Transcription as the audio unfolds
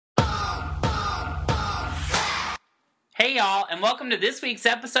Hey y'all, and welcome to this week's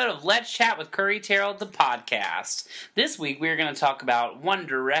episode of Let's Chat with Curry Terrell, the podcast. This week we're going to talk about One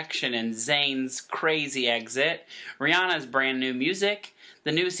Direction and Zayn's crazy exit, Rihanna's brand new music,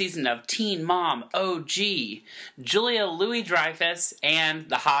 the new season of Teen Mom OG, Julia Louis-Dreyfus, and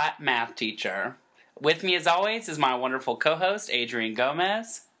the hot math teacher. With me as always is my wonderful co-host, Adrian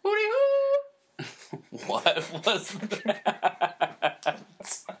Gomez. Hooty hoo! What was that?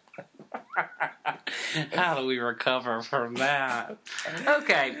 How do we recover from that?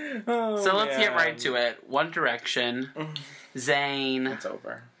 Okay, so let's get right to it. One Direction, Zayn. It's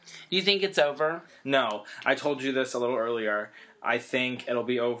over. You think it's over? No, I told you this a little earlier. I think it'll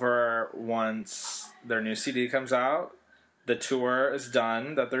be over once their new CD comes out, the tour is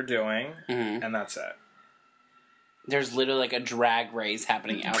done that they're doing, and that's it. There's literally like a drag race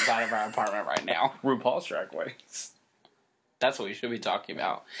happening outside of our apartment right now. RuPaul's Drag Race. That's what we should be talking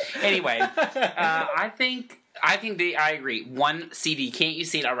about. Anyway, I agree. One CD, can't you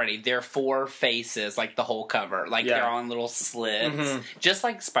see it already? They're four faces, like the whole cover. Like they're on little slits. Just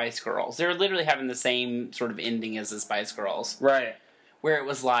like Spice Girls. They're literally having the same sort of ending as the Spice Girls. Right. Where it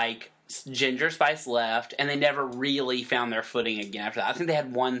was like Ginger Spice left, and they never really found their footing again after that. I think they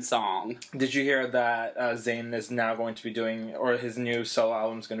had one song. Did you hear that Zayn is now going to be doing, or his new solo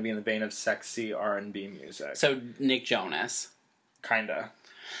album is going to be in the vein of sexy R&B music? So, Nick Jonas. Kinda.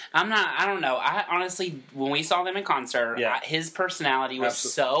 I don't know. I honestly, when we saw them in concert, his personality was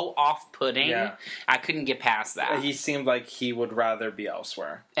so off-putting, I couldn't get past that. He seemed like he would rather be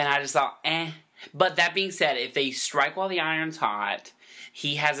elsewhere. And I just thought, But that being said, if they strike while the iron's hot,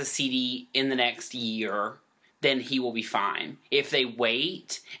 he has a CD in the next year, then he will be fine. If they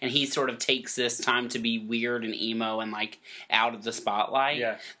wait, and he sort of takes this time to be weird and emo and, like, out of the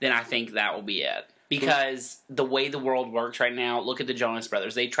spotlight, then I think that will be it. Because the way the world works right now, look at the Jonas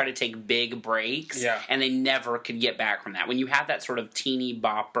Brothers. They try to take big breaks, and they never could get back from that. When you have that sort of teeny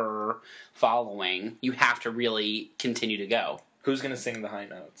bopper following, you have to really continue to go. Who's going to sing the high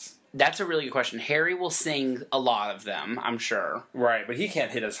notes? That's a really good question. Harry will sing a lot of them, I'm sure. Right, but he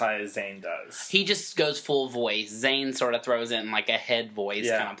can't hit as high as Zayn does. He just goes full voice. Zayn sort of throws in like a head voice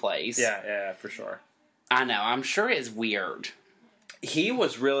kind of place. Yeah, for sure. I know. I'm sure it's weird. He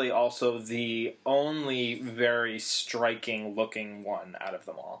was really also the only very striking looking one out of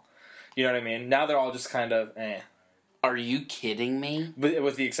them all. You know what I mean? Now they're all just kind of Are you kidding me? But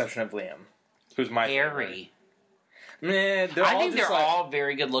with the exception of Liam, who's my Harry. favorite. I think they're all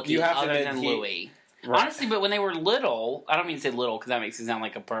very good looking other than Louis. Right. Honestly, but when they were little, I don't mean to say little because that makes it sound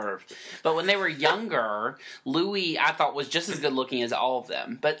like a perv, but when they were younger, Louis I thought was just as good looking as all of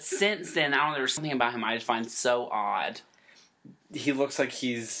them. But since then, I don't know, there's something about him I just find so odd. He looks like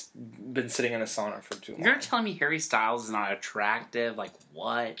he's been sitting in a sauna for too long. You're telling me Harry Styles is not attractive? Like,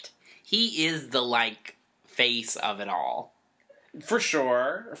 what? He is the, like, face of it all. For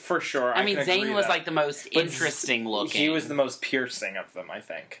sure. I mean, Zayn was, like, the most interesting looking. He was the most piercing of them, I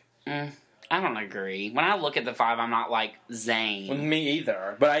think. I don't agree. When I look at the five, I'm not like Zayn. Well, me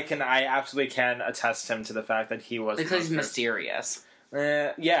either. But I absolutely can attest him to the fact that he was... Because he's mysterious.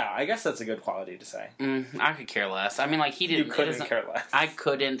 Yeah, I guess that's a good quality to say. I could care less. I mean, like, he didn't... You couldn't care less. I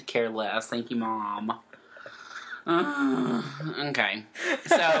couldn't care less. Thank you, Mom. Okay.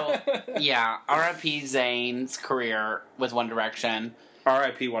 So, yeah, R.I.P. Zayn's career with One Direction.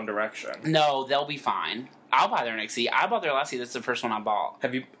 R.I.P. One Direction. No, they'll be fine. I'll buy their next CD. I bought their last CD. That's the first one I bought.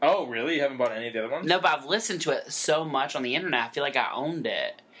 Have you... Oh, really? You haven't bought any of the other ones? No, but I've listened to it so much on the internet, I feel like I owned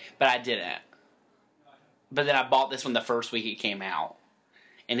it. But I didn't. But then I bought this one the first week it came out.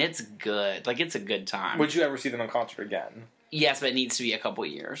 And it's good. Like, it's a good time. Would you ever see them in concert again? Yes, but it needs to be a couple of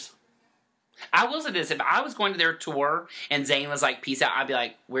years. I will say this. If I was going to their tour and Zayn was like, peace out, I'd be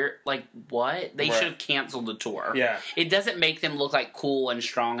like, where, like, what? They should have canceled the tour. Yeah. It doesn't make them look like cool and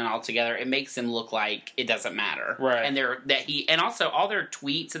strong and all together. It makes them look like it doesn't matter. Right. And also all their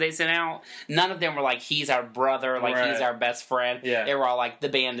tweets that they sent out, none of them were like, he's our brother, like he's our best friend. Yeah. They were all like, the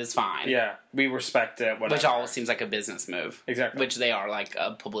band is fine. Yeah. We respect it, whatever. Which always seems like a business move. Exactly. Which they are, like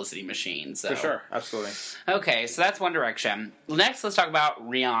a publicity machine. So. For sure. Absolutely. Okay, so that's One Direction. Next, let's talk about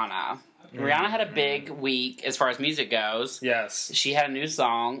Rihanna. Rihanna had a big week as far as music goes. Yes. She had a new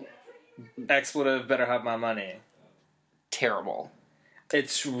song. Expletive, Better Have My Money. Terrible.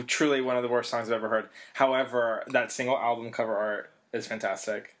 It's truly one of the worst songs I've ever heard. However, that single album cover art is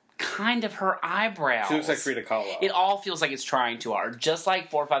fantastic. Kind of her eyebrows. She looks like Frida Kahlo. It all feels like it's trying too hard. Just like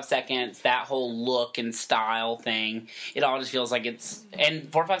 4 or 5 Seconds, that whole look and style thing, it all just feels like it's...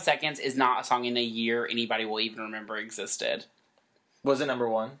 And 4 or 5 Seconds is not a song in a year anybody will even remember existed. Was it number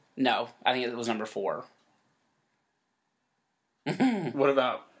 1? No, I think it was number 4. What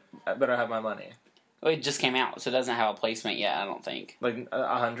about Better Have My Money? It just came out, so it doesn't have a placement yet, I don't think. Like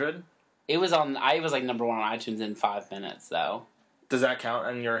 100? It was on. I was like number 1 on iTunes in 5 minutes, though. Does that count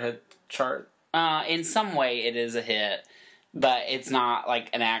in your hit chart? In some way, it is a hit, but it's not like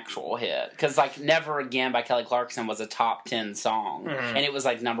an actual hit. Because like "Never Again" by Kelly Clarkson was a top 10 song, and it was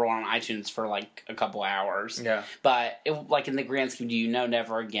like number 1 on iTunes for like a couple hours. Yeah. But like in the grand scheme, do you know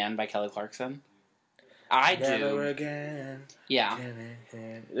 "Never Again" by Kelly Clarkson? I do. Never again. Yeah.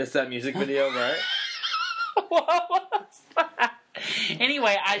 It's that music video, right? What was that?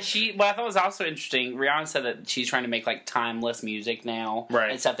 Anyway, what I thought was also interesting, Rihanna said that she's trying to make like timeless music now,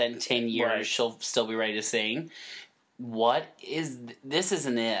 right? And stuff that in 10 years right. she'll still be ready to sing. This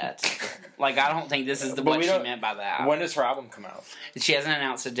isn't it. Like, I don't think this is what she meant by that. When does her album come out? She hasn't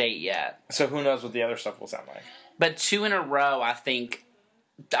announced a date yet. So who knows what the other stuff will sound like. But 2 in a row, I think,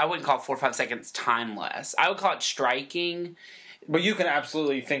 I wouldn't call 4 or 5 seconds timeless. I would call it striking. But you can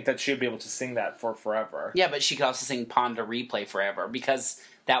absolutely think that she'd be able to sing that for forever. Yeah, but she could also sing Ponder Replay forever because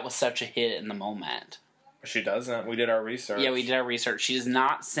that was such a hit in the moment. She doesn't. We did our research. Yeah, we did our research. She does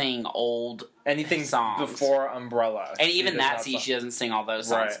not sing old anything songs before Umbrella. And even that, she doesn't sing all those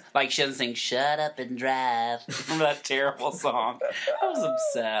songs. Right. Like, she doesn't sing Shut Up and Drive. Remember that terrible song? I was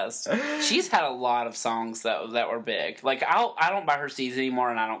obsessed. She's had a lot of songs that were big. Like, I don't buy her CDs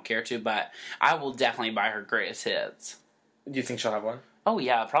anymore, and I don't care to, but I will definitely buy her greatest hits. Do you think she'll have one? Oh,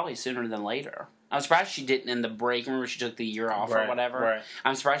 yeah, probably sooner than later. I'm surprised she didn't in the break. Remember she took the year off or whatever? Right.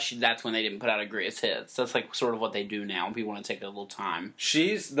 I'm surprised that's when they didn't put out a greatest hits. That's like sort of what they do now. People want to take a little time.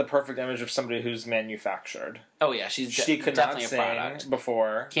 She's the perfect image of somebody who's manufactured. Oh, yeah. She could definitely not sing a product.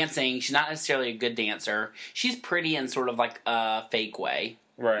 Before. Can't sing. She's not necessarily a good dancer. She's pretty in sort of like a fake way.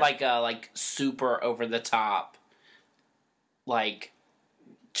 Right. Like super over the top. Like...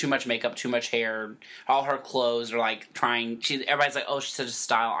 too much makeup, too much hair. All her clothes are like everybody's like, oh, she's such a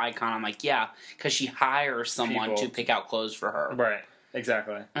style icon. I'm like, yeah, because she hires someone to pick out clothes for her. Right,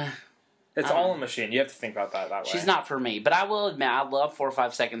 exactly. It's all a machine. You have to think about that way. She's not for me. But I will admit, I love 4 or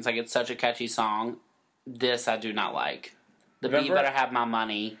 5 seconds. Like, it's such a catchy song. This I do not like. The Bee Better Have My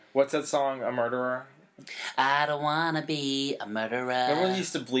Money. What's that song, A Murderer? I don't want to be a murderer. Remember when you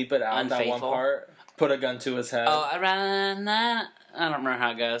used to bleep it out, Unfaithful. That one part? Put a gun to his head. Oh, I don't remember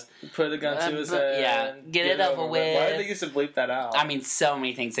how it goes. Put a gun to his head. Yeah, get it over with. Why did they used to bleep that out? I mean, so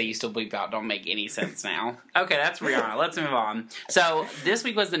many things they used to bleep out don't make any sense now. Okay, that's Rihanna. Let's move on. So, this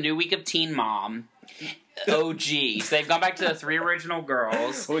week was the new week of Teen Mom. OG. So, they've gone back to the 3 original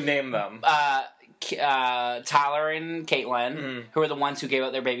girls. Who named them? Tyler and Caitlin, who are the ones who gave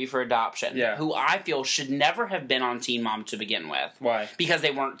up their baby for adoption. Yeah. Who I feel should never have been on Teen Mom to begin with. Why? Because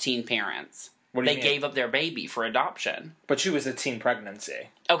they weren't teen parents. What do you mean? They gave up their baby for adoption. But she was a teen pregnancy.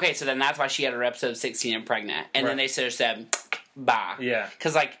 Okay, so then that's why she had her episode 16 and pregnant. And then they sort of said, bye. Yeah.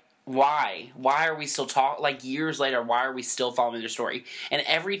 Because, like, why? Why are we still talking? Like, years later, why are we still following their story? And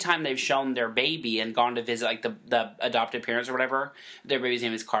every time they've shown their baby and gone to visit, like, the adopted parents or whatever, their baby's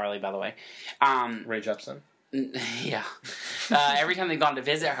name is Carly, by the way. Ray Jepsen. Yeah. Every time they've gone to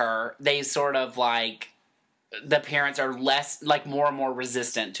visit her, they sort of, like... the parents are less, like, more and more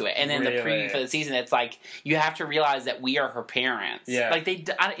resistant to it. And then the preview for the season, it's like, you have to realize that we are her parents. Yeah. Like,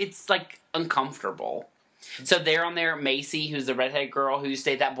 it's, like, uncomfortable. So they're on there, Macy, who's the redhead girl who used to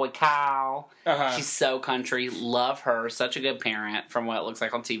date that boy Kyle. Uh-huh. She's so country. Love her. Such a good parent from what it looks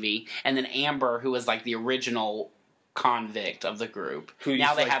like on TV. And then Amber, who was, like, the original convict of the group. Who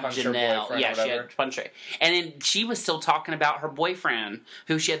now they to, like, have Janelle. Yeah, she had punch her. And then she was still talking about her boyfriend,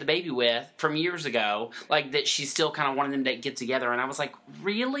 who she had the baby with from years ago, like that she still kind of wanted them to get together. And I was like,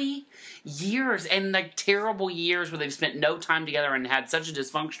 really? Years and like terrible years where they've spent no time together and had such a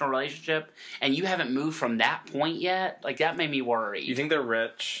dysfunctional relationship, and you haven't moved from that point yet? Like, that made me worry. You think they're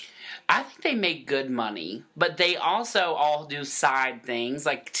rich? I think they make good money, but they also all do side things.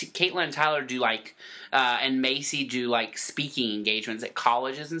 Like, Caitlin and Tyler do, like, and Macy do, like, speaking engagements at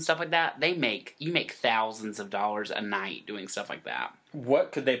colleges and stuff like that. You make thousands of dollars a night doing stuff like that.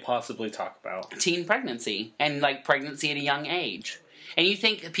 What could they possibly talk about? Teen pregnancy, and, like, pregnancy at a young age. And you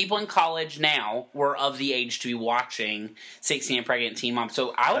think people in college now were of the age to be watching 16 and Pregnant Teen Mom.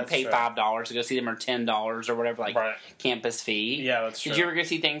 So I would pay $5 to go see them, or $10 or whatever, like, campus fee. Yeah, that's true. Did you ever go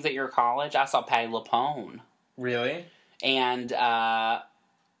see things at your college? I saw Patti LuPone. Really? And that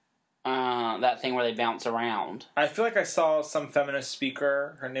thing where they bounce around. I feel like I saw some feminist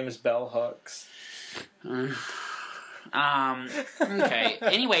speaker. Her name is Bell Hooks. Okay.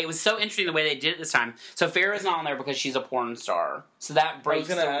 Anyway, it was so interesting the way they did it this time. So Farrah's not on there because she's a porn star. So that breaks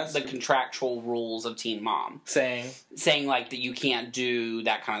the contractual rules of Teen Mom. Saying like that you can't do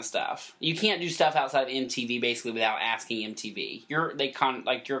that kind of stuff. You can't do stuff outside of MTV basically without asking MTV. You're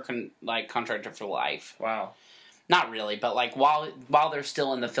contracted for life. Wow. Not really, but like while they're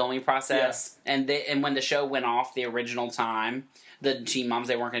still in the filming process, and when the show went off the original time, the Teen Moms,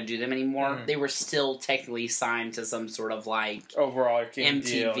 they weren't going to do them anymore. They were still technically signed to some sort of like overall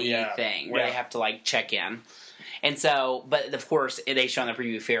MTV thing where they have to like check in. And so, but of course, they show in the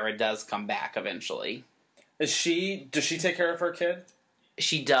preview Farrah does come back eventually. Does she take care of her kid?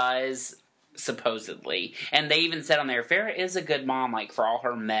 She does, supposedly. And they even said on there, Farrah is a good mom, like for all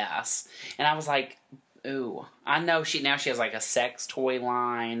her mess. And I was like, ooh, I know she has like a sex toy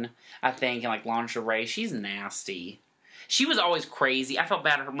line, I think, and like lingerie. She's nasty. She was always crazy. I felt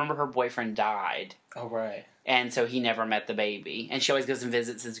bad. I remember her boyfriend died. Oh, right. And so he never met the baby. And she always goes and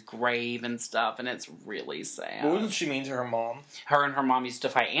visits his grave and stuff, and it's really sad. What did she mean to her mom? Her and her mom used to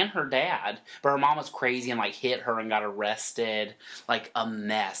fight, and her dad. But her mom was crazy and like hit her and got arrested. Like a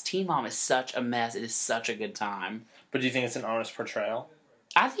mess. Teen Mom is such a mess. It is such a good time. But do you think it's an honest portrayal?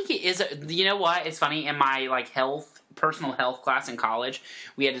 I think it is. You know what? It's funny. In my like personal health class in college,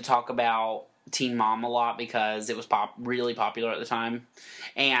 we had to talk about Teen Mom a lot because it was really popular at the time,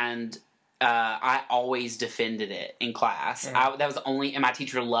 and I always defended it in class. That was only, and my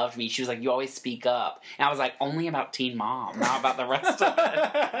teacher loved me. She was like, "You always speak up," and I was like, "Only about Teen Mom, not about the rest of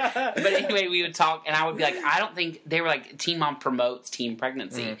it." But anyway, we would talk, and I would be like, "I don't think," they were like, "Teen Mom promotes teen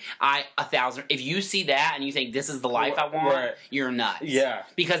pregnancy." If you see that and you think this is the life I want, you're nuts. Yeah,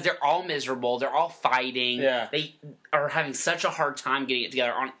 because they're all miserable. They're all fighting. Yeah, they are having such a hard time getting it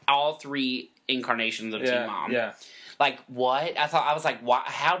together on all three incarnations of Teen Mom. Yeah. Like, what? I was like, what?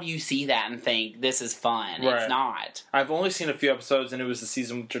 How do you see that and think this is fun? Right. It's not. I've only seen a few episodes, and it was the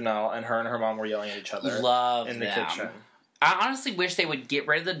season with Janelle, and her mom were yelling at each other. In the kitchen. I honestly wish they would get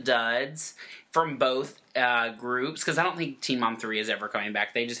rid of the duds from both groups, because I don't think Teen Mom 3 is ever coming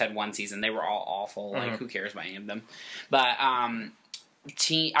back. They just had one season. They were all awful. Like, who cares about any of them? But, I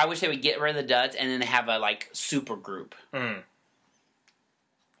wish they would get rid of the duds and then have a, like, super group.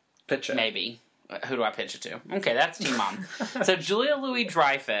 Pitch it. Maybe. Who do I pitch it to? Okay, that's Teen Mom. So Julia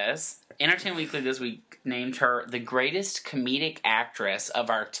Louis-Dreyfus, Entertainment Weekly this week named her the greatest comedic actress of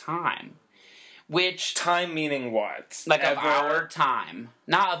our time. Which... Time meaning what? Like of our time.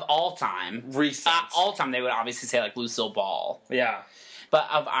 Not of all time. Recent. All time, they would obviously say like Lucille Ball. Yeah. But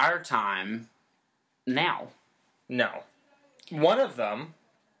of our time, now. No. One of them...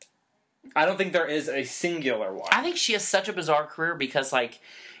 I don't think there is a singular one. I think she has such a bizarre career because, like...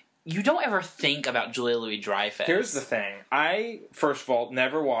 You don't ever think about Julia Louis-Dreyfus. Here's the thing. I, first of all,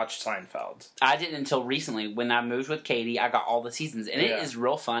 never watched Seinfeld. I didn't until recently. When I moved with Katie, I got all the seasons, and it is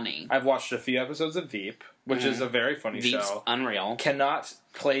real funny. I've watched a few episodes of Veep, which is a very funny Veep's show. Unreal. Cannot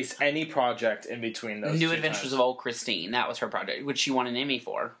place any project in between those New Adventures of Old Christine. That was her project, which she won an Emmy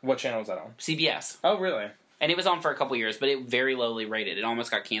for. What channel was that on? CBS. Oh, really? And it was on for a couple years, but it very lowly rated. It almost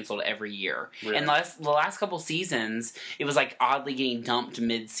got canceled every year. Really? And the last couple seasons, it was like oddly getting dumped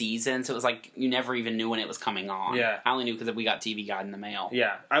mid-season, so it was like you never even knew when it was coming on. Yeah. I only knew because we got TV Guide in the mail.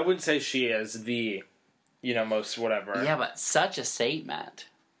 Yeah. I wouldn't say she is the, most whatever. Yeah, but such a statement.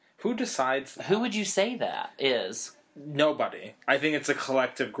 Who decides that? Who would you say that is? Nobody. I think it's a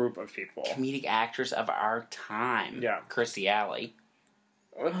collective group of people. Comedic actors of our time. Yeah. Kirstie Alley.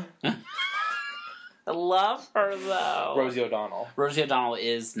 I love her, though. Rosie O'Donnell. Rosie O'Donnell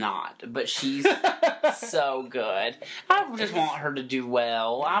is not, but she's so good. I just want her to do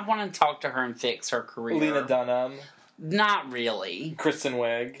well. I want to talk to her and fix her career. Lena Dunham. Not really. Kristen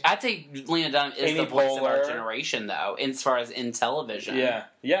Wiig. I'd say Lena Dunham is the voice of our generation, though, as far as in television. Yeah,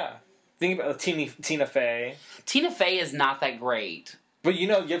 yeah. Think about Tina Fey. Tina Fey is not that great. But you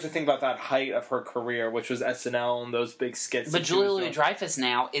have to think about that height of her career, which was SNL and those big skits. But Julia Louis-Dreyfus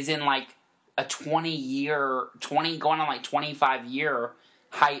now is in, like, a going on like 25-year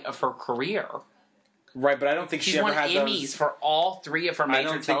height of her career. Right, but I don't think she ever had won Emmys for all three of her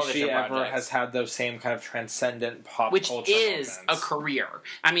major television projects. I don't think she ever has had those same kind of transcendent pop culture Which is moments. a career.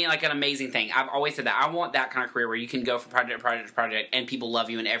 I mean, like an amazing thing. I've always said that. I want that kind of career where you can go from project to project to project and people love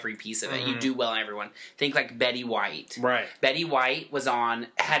you in every piece of it. You do well in everyone. Think like Betty White. Right. Betty White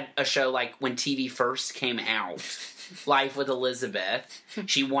had a show like when TV first came out. Life with Elizabeth.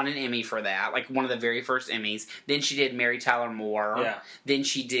 She won an Emmy for that, like one of the very first Emmys. Then she did Mary Tyler Moore. Yeah. Then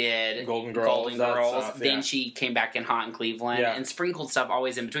she did Golden Girls. Stuff, then she came back in Hot in Cleveland and sprinkled stuff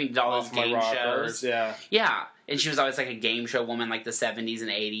always in between. Did all those game shows. Yeah. Yeah. and she was always like a game show woman, like the 70s and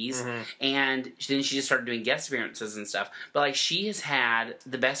 80s, and then she just started doing guest appearances and stuff. But like she has had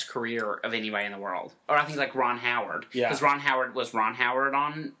the best career of anybody in the world, or I think like Ron Howard, because Ron Howard was Ron Howard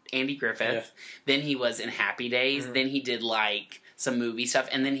on Andy Griffith, then he was in Happy Days, then he did like some movie stuff,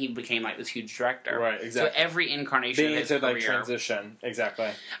 and then he became like this huge director. Right, exactly. So every incarnation of his career, like transition, exactly.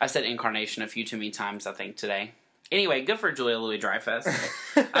 I said incarnation a few too many times, I think, today. Anyway, good for Julia Louis-Dreyfus.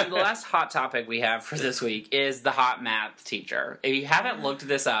 The last hot topic we have for this week is the hot math teacher. If you haven't looked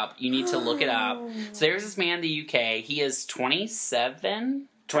this up, you need to look it up. So there's this man in the UK. He is 27,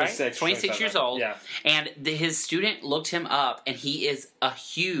 26 years old. Yeah. And his student looked him up, and he is a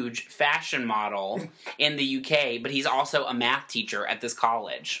huge fashion model in the UK, but he's also a math teacher at this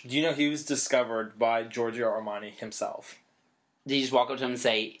college. Do you know he was discovered by Giorgio Armani himself? Did you just walk up to him and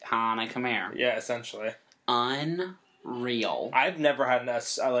say, Hannah, come here? Yeah, essentially. Unreal. I've never had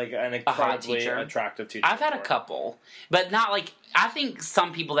an incredibly attractive teacher. I've had a couple, but not like, I think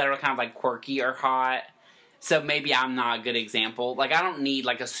some people that are kind of like quirky are hot, so maybe I'm not a good example. Like, I don't need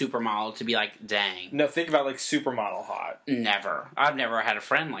like a supermodel to be like, dang. No, think about like supermodel hot. Never. I've never had a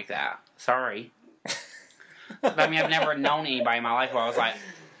friend like that. Sorry. But, I mean, I've never known anybody in my life where I was like,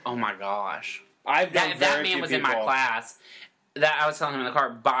 oh my gosh. If that man was in my class, that I was telling him in the car,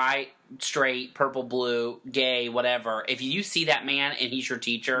 bi, straight, purple, blue, gay, whatever. If you see that man and he's your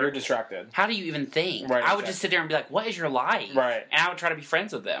teacher, you're distracted. How do you even think? Right, I would just sit there and be like, what is your life? Right. And I would try to be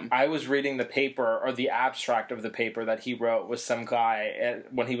friends with them. I was reading the paper, or the abstract of the paper that he wrote with some guy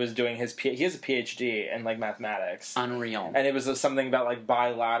when he was doing he has a PhD in like mathematics. Unreal. And it was something about like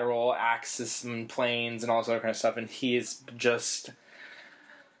bilateral axis and planes and all that kind of stuff, and he's just...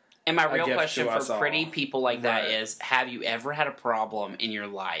 And my real question for pretty people like that is, have you ever had a problem in your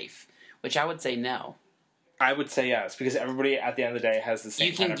life? Which I would say no. I would say yes, because everybody at the end of the day has the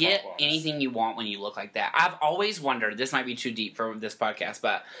same kind of problems. You can get anything you want when you look like that. I've always wondered, this might be too deep for this podcast,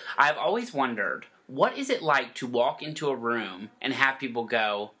 but I've always wondered, what is it like to walk into a room and have people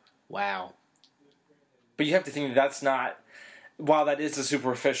go, wow. But you have to think that's not, while that is a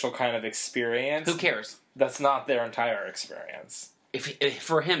superficial kind of experience. Who cares? That's not their entire experience. If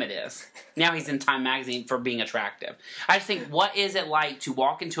for him it is. Now he's in Time Magazine for being attractive. I just think, what is it like to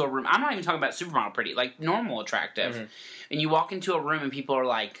walk into a room? I'm not even talking about supermodel pretty, like normal attractive. And you walk into a room and people are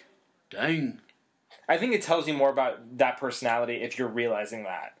like, dang. I think it tells you more about that personality if you're realizing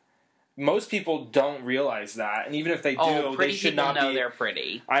that. Most people don't realize that, and even if they do, they should not know they're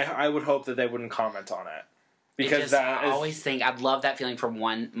pretty. I would hope that they wouldn't comment on it. Because I always think, I'd love that feeling for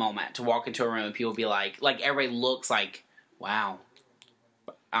one moment, to walk into a room and people be like everybody looks like, wow.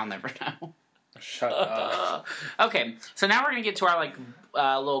 I'll never know. Shut up. Okay, so now we're going to get to our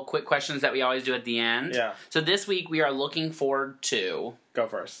little quick questions that we always do at the end. Yeah. So this week we are looking forward to... Go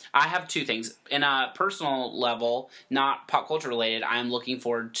first. I have two things. In a personal level, not pop culture related, I'm looking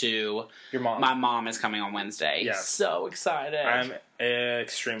forward to... Your mom. My mom is coming on Wednesday. Yes. So excited. I'm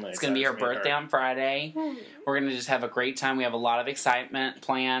extremely excited. It's going to be her birthday on Friday. We're going to just have a great time. We have a lot of excitement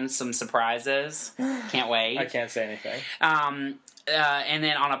planned, some surprises. Can't wait. I can't say anything. And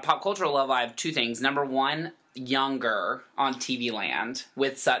then on a pop cultural level, I have two things. Number one, Younger on TV Land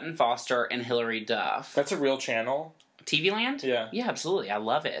with Sutton Foster and Hilary Duff. That's a real channel? TV Land? Yeah. Yeah, absolutely. I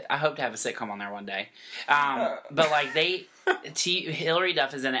love it. I hope to have a sitcom on there one day. But Hilary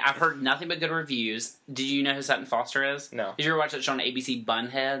Duff is in it. I've heard nothing but good reviews. Did you know who Sutton Foster is? No. Did you ever watch that show on ABC,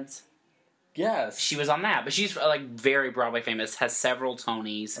 Bunheads? Yes. She was on that, but she's very Broadway famous, has several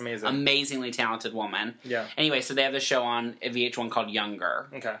Tonys. Amazing. Amazingly talented woman. Yeah. Anyway, so they have this show on VH1 called Younger.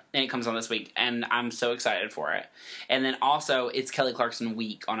 Okay. And it comes on this week, and I'm so excited for it. And then also, it's Kelly Clarkson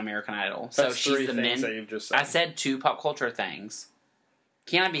week on American Idol. That's so she's the things that you've just said. I said two pop culture things.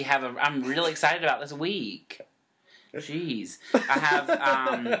 I'm really excited about this week. Jeez. I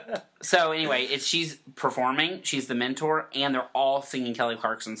have, so anyway, she's performing, she's the mentor, and they're all singing Kelly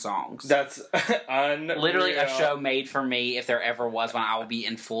Clarkson songs. That's unreal. Literally a show made for me, if there ever was one. I will be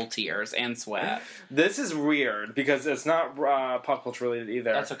in full tears and sweat. This is weird, because it's not pop culture related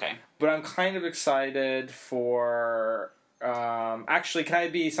either. That's okay. But I'm kind of excited for, actually, can I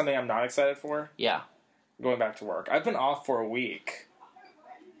be something I'm not excited for? Yeah. Going back to work. I've been off for a week.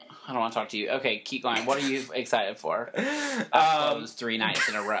 I don't want to talk to you. Okay, keep going. What are you excited for? I've closed 3 nights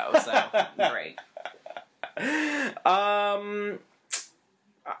in a row, so great.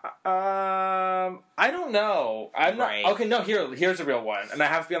 I don't know. I'm Right. not. Okay, no. Here's a real one, and I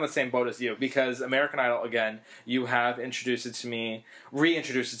have to be on the same boat as you because American Idol. Again, you have reintroduced it to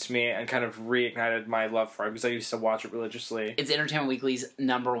me, and kind of reignited my love for it because I used to watch it religiously. It's Entertainment Weekly's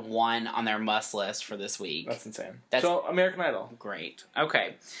 #1 on their must list for this week. That's insane. So American Idol. Great.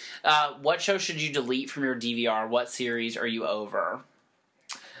 Okay. What show should you delete from your DVR? What series are you over?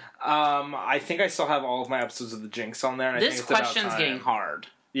 I think I still have all of my episodes of The Jinx on there. And This I think it's question's getting hard.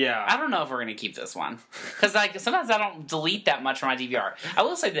 Yeah. I don't know if we're going to keep this one. Because like sometimes I don't delete that much from my DVR. I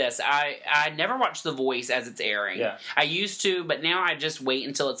will say this. I never watch The Voice as it's airing. Yeah. I used to, but now I just wait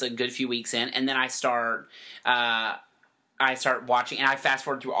until it's a good few weeks in, and then I start watching, and I fast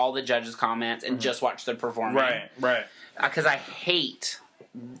forward through all the judges' comments and just watch their performance. Right. Because I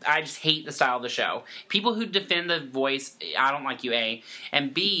just hate the style of the show. People who defend The Voice, I don't like you, A.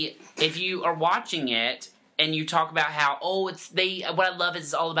 And B, if you are watching it and you talk about how, what I love is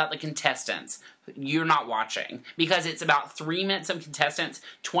it's all about the contestants, you're not watching. Because it's about 3 minutes of contestants,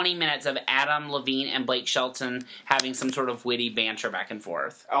 20 minutes of Adam Levine and Blake Shelton having some sort of witty banter back and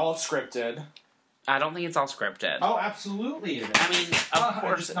forth. All scripted. I don't think it's all scripted. Oh, absolutely it is. I mean, of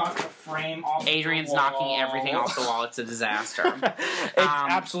course. I just knocked the frame off Adrian's the wall. knocking everything off the wall. It's a disaster. It's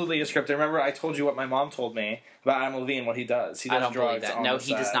absolutely a scripted. Remember, I told you what my mom told me about Adam Levine, what he does. He does I don't drugs believe that. on No, the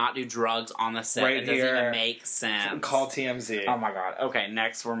he does set. not do drugs on the set. Right It doesn't here. even make sense. Call TMZ. Oh my god. Okay,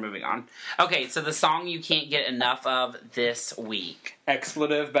 next we're moving on. Okay, so the song you can't get enough of this week.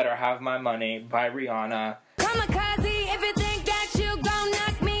 Expletive Better Have My Money by Rihanna. Kamikaze, if you think that you gon'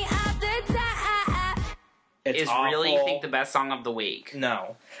 knock me off the top. It's Is awful. really, you think, the best song of the week?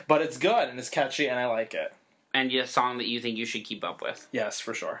 No. But it's good and it's catchy and I like it. And a song that you think you should keep up with? Yes,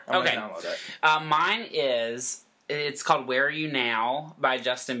 for sure. I'm Okay. going to download it. Mine is, it's called Where Are You Now by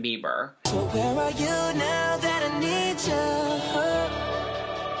Justin Bieber. So where are you now that I need you?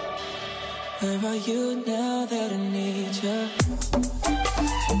 Where are you now that I need you?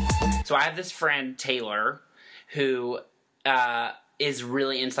 So I have this friend, Taylor, who is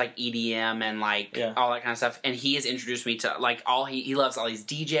really into like EDM and like all that kind of stuff. And he has introduced me to like he loves all these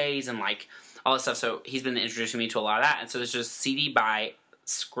DJs and like all this stuff. So he's been introducing me to a lot of that. And so there's just a CD by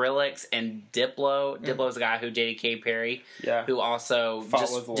Skrillex and Diplo. Diplo is the guy who dated Katy Perry. Yeah. Who also Fought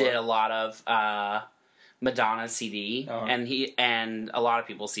just with did Lorde. a lot of Madonna's CD Uh-huh. and a lot of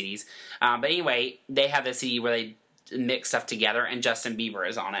people's CDs. But anyway, they have this CD where they mix stuff together, and Justin Bieber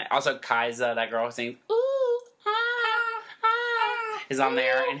is on it. Also, Kaiza, that girl who sings "Ooh Ah Ah," is on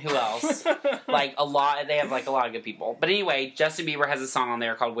there, and who else? Like a lot. They have like a lot of good people. But anyway, Justin Bieber has a song on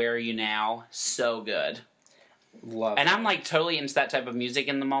there called "Where Are You Now." So good. Love And it. I'm like totally into that type of music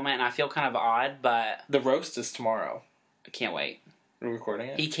in the moment, and I feel kind of odd, but The roast is tomorrow. I can't wait. We're recording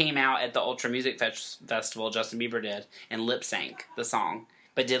it? He came out at the Ultra Music Festival, Justin Bieber did, and lip sync the song,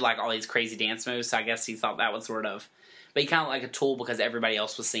 but did like all these crazy dance moves. So I guess he thought that was sort of, but he kind of like a tool because everybody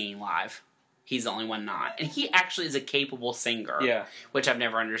else was singing live. He's the only one not, and he actually is a capable singer. Yeah. Which I've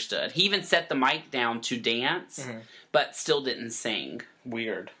never understood. He even set the mic down to dance, but still didn't sing.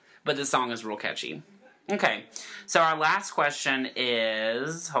 Weird. But the song is real catchy. Okay, so our last question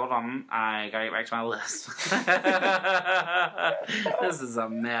is... Hold on, I gotta get back to my list. This is a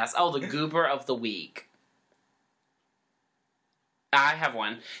mess. Oh, the Goober of the Week. I have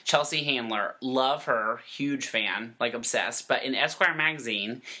one. Chelsea Handler. Love her. Huge fan. Like, obsessed. But in Esquire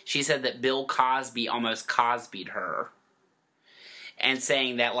magazine, she said that Bill Cosby almost Cosby'd her. And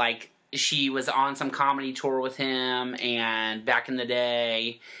saying that, like, she was on some comedy tour with him and back in the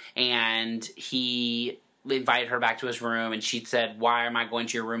day, and he invited her back to his room, and she said, "Why am I going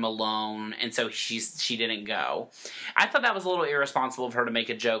to your room alone?" And so she didn't go. I thought that was a little irresponsible of her to make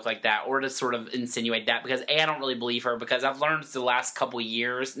a joke like that, or to sort of insinuate that, because I don't really believe her, because I've learned the last couple of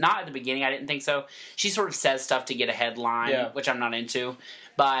years, not at the beginning, I didn't think so, she sort of says stuff to get a headline, which I'm not into,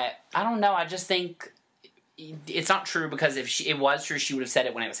 but I don't know, I just think it's not true, because if it was true, she would have said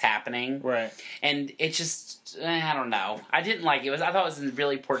it when it was happening. Right. And it just, I don't know. I didn't like it. I thought it was in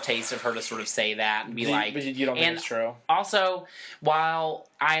really poor taste of her to sort of say that and be like... But you don't think it's true? Also, while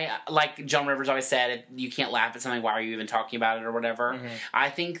like Joan Rivers always said, you can't laugh at something, why are you even talking about it or whatever,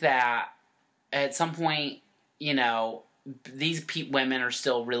 I think that at some point, you know, these women are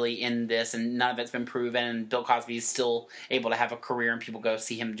still really in this, and none of it's been proven, and Bill Cosby is still able to have a career, and people go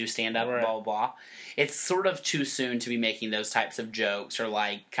see him do stand-up, blah, blah, blah. It's sort of too soon to be making those types of jokes, or,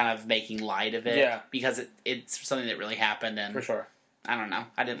 like, kind of making light of it, because it's something that really happened, and... For sure. I don't know.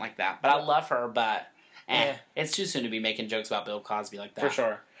 I didn't like that. But I love her, but it's too soon to be making jokes about Bill Cosby like that. For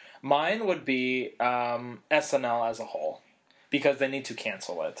sure. Mine would be SNL as a whole, because they need to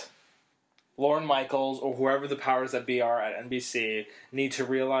cancel it. Lorne Michaels or whoever the powers that be are at NBC need to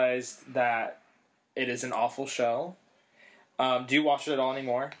realize that it is an awful show. Do you watch it at all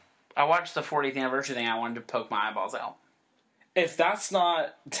anymore? I watched the 40th anniversary thing. I wanted to poke my eyeballs out. If that's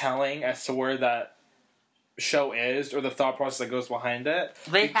not telling as to where that show is or the thought process that goes behind it,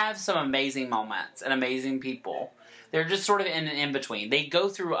 They have some amazing moments and amazing people. They're just sort of in between. They go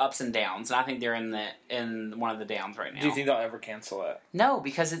through ups and downs, and I think they're in one of the downs right now. do you think they'll ever cancel it? No,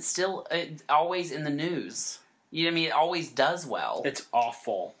 because it's always in the news. You know what I mean? It always does well. It's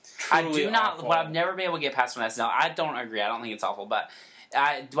awful. I Truly do not. awful. What I've never been able to get past on SNL. I don't agree. I don't think it's awful, but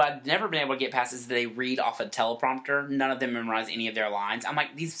what I've never been able to get past is they read off a teleprompter. None of them memorize any of their lines. I'm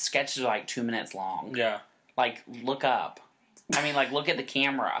like, these sketches are like 2 minutes long. Yeah. Like, look up. I mean, like, look at the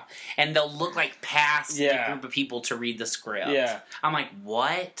camera. And they'll look, like, past the group of people to read the script. Yeah. I'm like,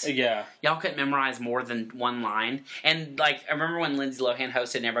 what? Yeah. Y'all couldn't memorize more than one line? And, like, I remember when Lindsay Lohan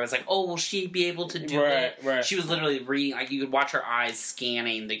hosted and everybody was like, oh, will she be able to do it? Right. She was literally reading, like, you could watch her eyes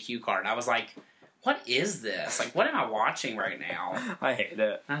scanning the cue card. I was like, what is this? Like, what am I watching right now? I hate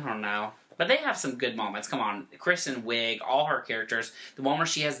it. I don't know. But they have some good moments. Come on. Kristen Wiig, all her characters. The one where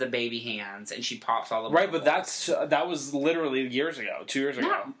she has the baby hands and she pops all the Right, but bubbles. that was literally years ago, 2 years ago.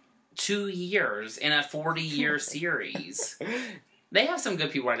 Not 2 years in a 40-year series. They have some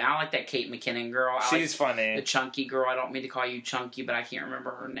good people right now. I like that Kate McKinnon girl. I She's like funny. the chunky girl. I don't mean to call you chunky, but I can't remember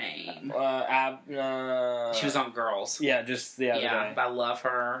her name. She was on Girls. Yeah, just the other Yeah, day. I love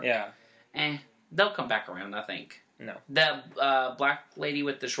her. Yeah. They'll come back around, I think. No. The black lady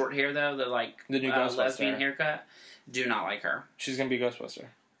with the short hair, though, the new Ghostbuster. lesbian haircut, do not like her. She's going to be Ghostbuster.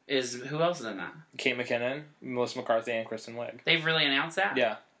 Who else is in that? Kate McKinnon, Melissa McCarthy, and Kristen Wiig. They've really announced that?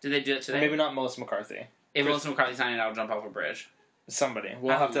 Yeah. Did they do it today? Maybe not Melissa McCarthy. If Melissa McCarthy's signing, I'll jump off a bridge. Somebody.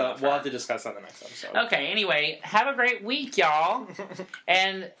 We'll I have love her. to discuss that in the next episode. Okay, anyway, have a great week, y'all.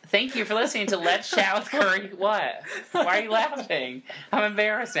 And thank you for listening to Let's Chat with Curry. What? Why are you laughing? I'm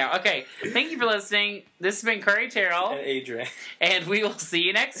embarrassed now. Okay, thank you for listening. This has been Curry Terrell. And Adrian. And we will see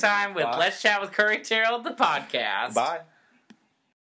you next time with Bye. Let's Chat with Curry Terrell, the podcast. Bye.